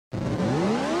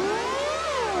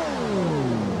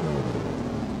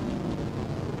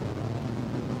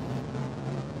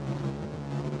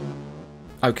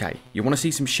Okay, you want to see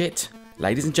some shit?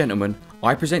 Ladies and gentlemen,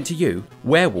 I present to you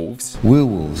werewolves.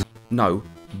 Werewolves. No,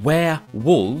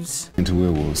 werewolves. Into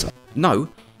werewolves. No,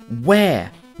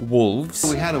 werewolves.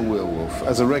 We had a werewolf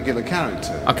as a regular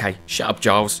character. Okay, shut up,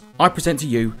 Giles. I present to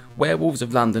you Werewolves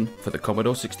of London for the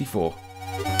Commodore 64.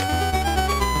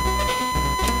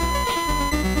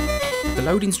 The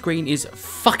loading screen is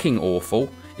fucking awful.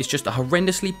 It's just a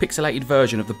horrendously pixelated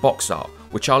version of the box art,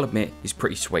 which I'll admit is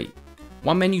pretty sweet.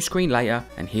 One menu screen later,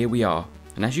 and here we are.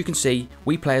 And as you can see,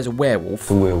 we play as a werewolf.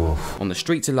 On the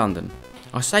streets of London.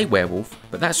 I say werewolf,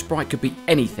 but that sprite could be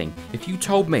anything. If you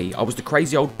told me I was the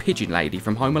crazy old pigeon lady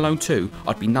from Home Alone 2,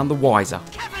 I'd be none the wiser.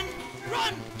 Kevin,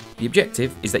 run! The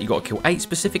objective is that you got to kill 8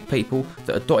 specific people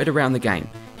that are dotted around the game,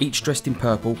 each dressed in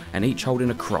purple and each holding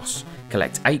a cross.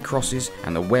 Collect 8 crosses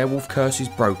and the werewolf curse is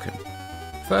broken.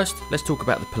 First, let's talk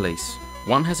about the police.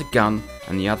 One has a gun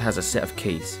and the other has a set of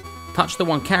keys. Touch the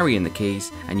one carrying the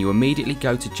keys and you immediately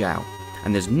go to jail.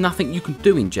 And there's nothing you can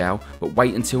do in jail but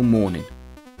wait until morning.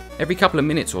 Every couple of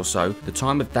minutes or so, the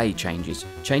time of day changes,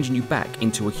 changing you back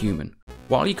into a human.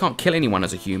 While you can't kill anyone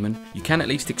as a human, you can at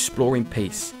least explore in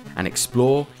peace. And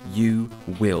explore you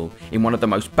will, in one of the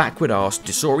most backward-ass,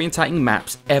 disorientating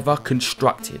maps ever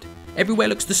constructed. Everywhere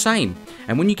looks the same,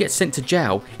 and when you get sent to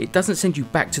jail, it doesn't send you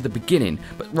back to the beginning,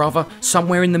 but rather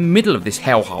somewhere in the middle of this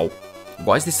hellhole.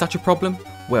 Why is this such a problem?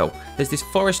 Well, there's this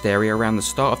forest area around the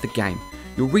start of the game.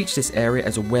 You'll reach this area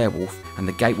as a werewolf, and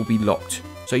the gate will be locked.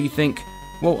 So you think,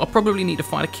 well, I'll probably need to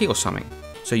find a key or something.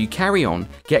 So you carry on,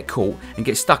 get caught, and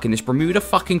get stuck in this Bermuda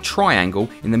fucking triangle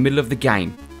in the middle of the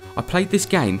game. I played this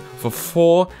game for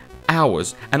 4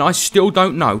 hours, and I still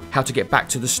don't know how to get back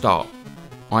to the start.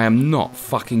 I am not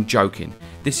fucking joking.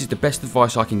 This is the best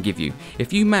advice I can give you.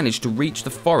 If you manage to reach the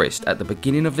forest at the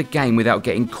beginning of the game without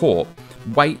getting caught,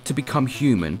 wait to become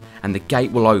human and the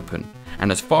gate will open.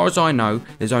 And as far as I know,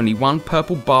 there's only one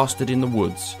purple bastard in the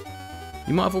woods.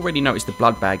 You might have already noticed the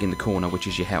blood bag in the corner, which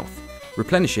is your health.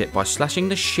 Replenish it by slashing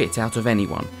the shit out of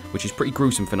anyone, which is pretty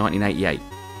gruesome for 1988.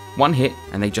 One hit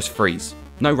and they just freeze.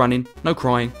 No running, no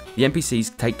crying, the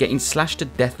NPCs take getting slashed to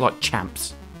death like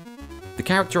champs. The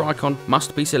character icon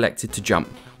must be selected to jump,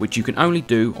 which you can only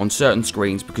do on certain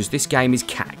screens because this game is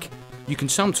cack. You can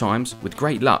sometimes, with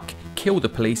great luck, kill the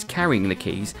police carrying the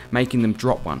keys, making them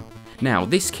drop one. Now,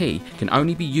 this key can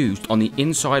only be used on the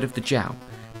inside of the jail,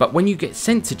 but when you get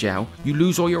sent to jail, you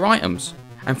lose all your items.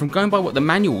 And from going by what the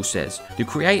manual says, the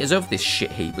creators of this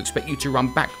shit heap expect you to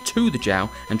run back to the jail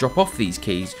and drop off these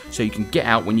keys so you can get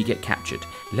out when you get captured.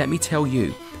 Let me tell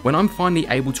you, when I'm finally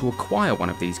able to acquire one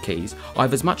of these keys, I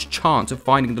have as much chance of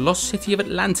finding the lost city of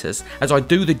Atlantis as I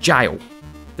do the jail.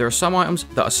 There are some items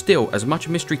that are still as much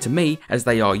a mystery to me as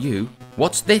they are you.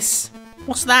 What's this?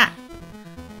 What's that?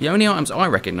 The only items I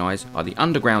recognise are the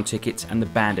underground tickets and the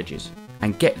bandages.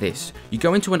 And get this, you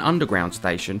go into an underground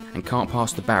station and can't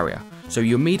pass the barrier. So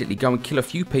you immediately go and kill a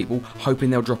few people hoping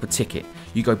they'll drop a ticket.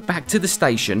 You go back to the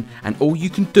station and all you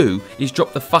can do is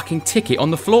drop the fucking ticket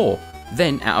on the floor.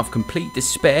 Then, out of complete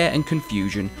despair and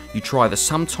confusion, you try the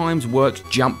sometimes works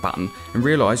jump button and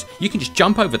realise you can just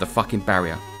jump over the fucking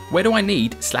barrier. Where do I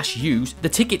need/use the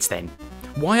tickets then?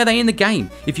 Why are they in the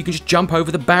game if you can just jump over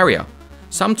the barrier?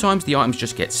 Sometimes the items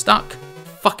just get stuck.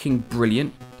 Fucking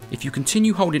brilliant. If you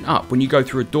continue holding up when you go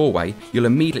through a doorway, you'll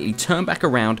immediately turn back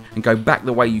around and go back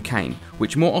the way you came,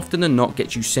 which more often than not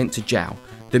gets you sent to jail.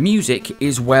 The music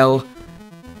is, well,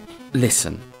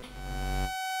 listen.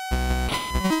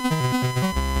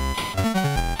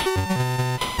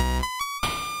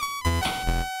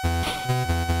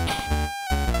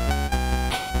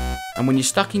 And when you're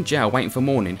stuck in jail waiting for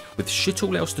morning with shit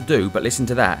all else to do but listen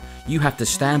to that, you have to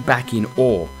stand back in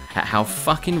awe at how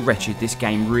fucking wretched this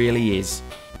game really is.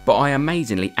 But I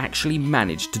amazingly actually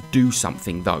managed to do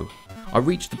something though. I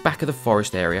reached the back of the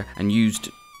forest area and used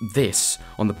this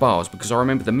on the bars because I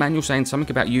remember the manual saying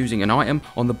something about using an item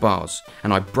on the bars,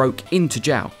 and I broke into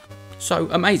jail. So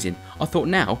amazing, I thought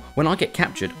now when I get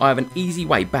captured I have an easy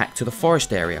way back to the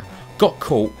forest area. Got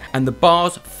caught and the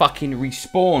bars fucking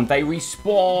respawned. They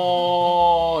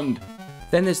respawned!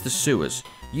 Then there's the sewers.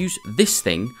 Use this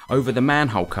thing over the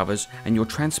manhole covers and you're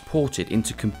transported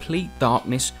into complete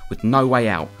darkness with no way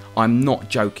out. I'm not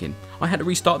joking. I had to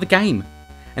restart the game.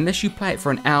 Unless you play it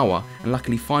for an hour and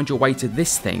luckily find your way to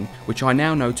this thing, which I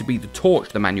now know to be the torch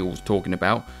the manual was talking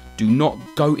about, do not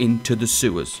go into the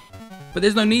sewers. But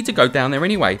there's no need to go down there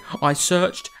anyway. I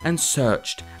searched and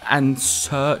searched and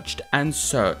searched and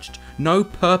searched. No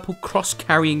purple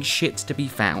cross-carrying shits to be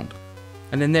found.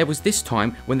 And then there was this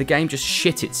time when the game just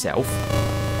shit itself.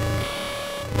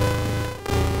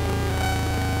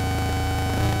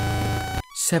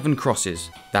 7 crosses.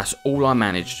 That's all I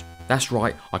managed. That's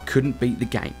right, I couldn't beat the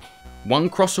game. One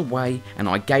cross away and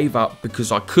I gave up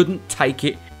because I couldn't take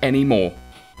it anymore.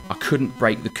 I couldn't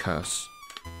break the curse.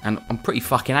 And I'm pretty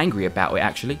fucking angry about it,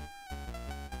 actually.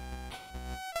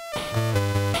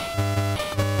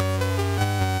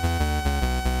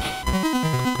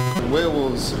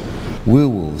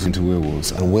 Werewolves into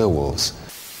werewolves and werewolves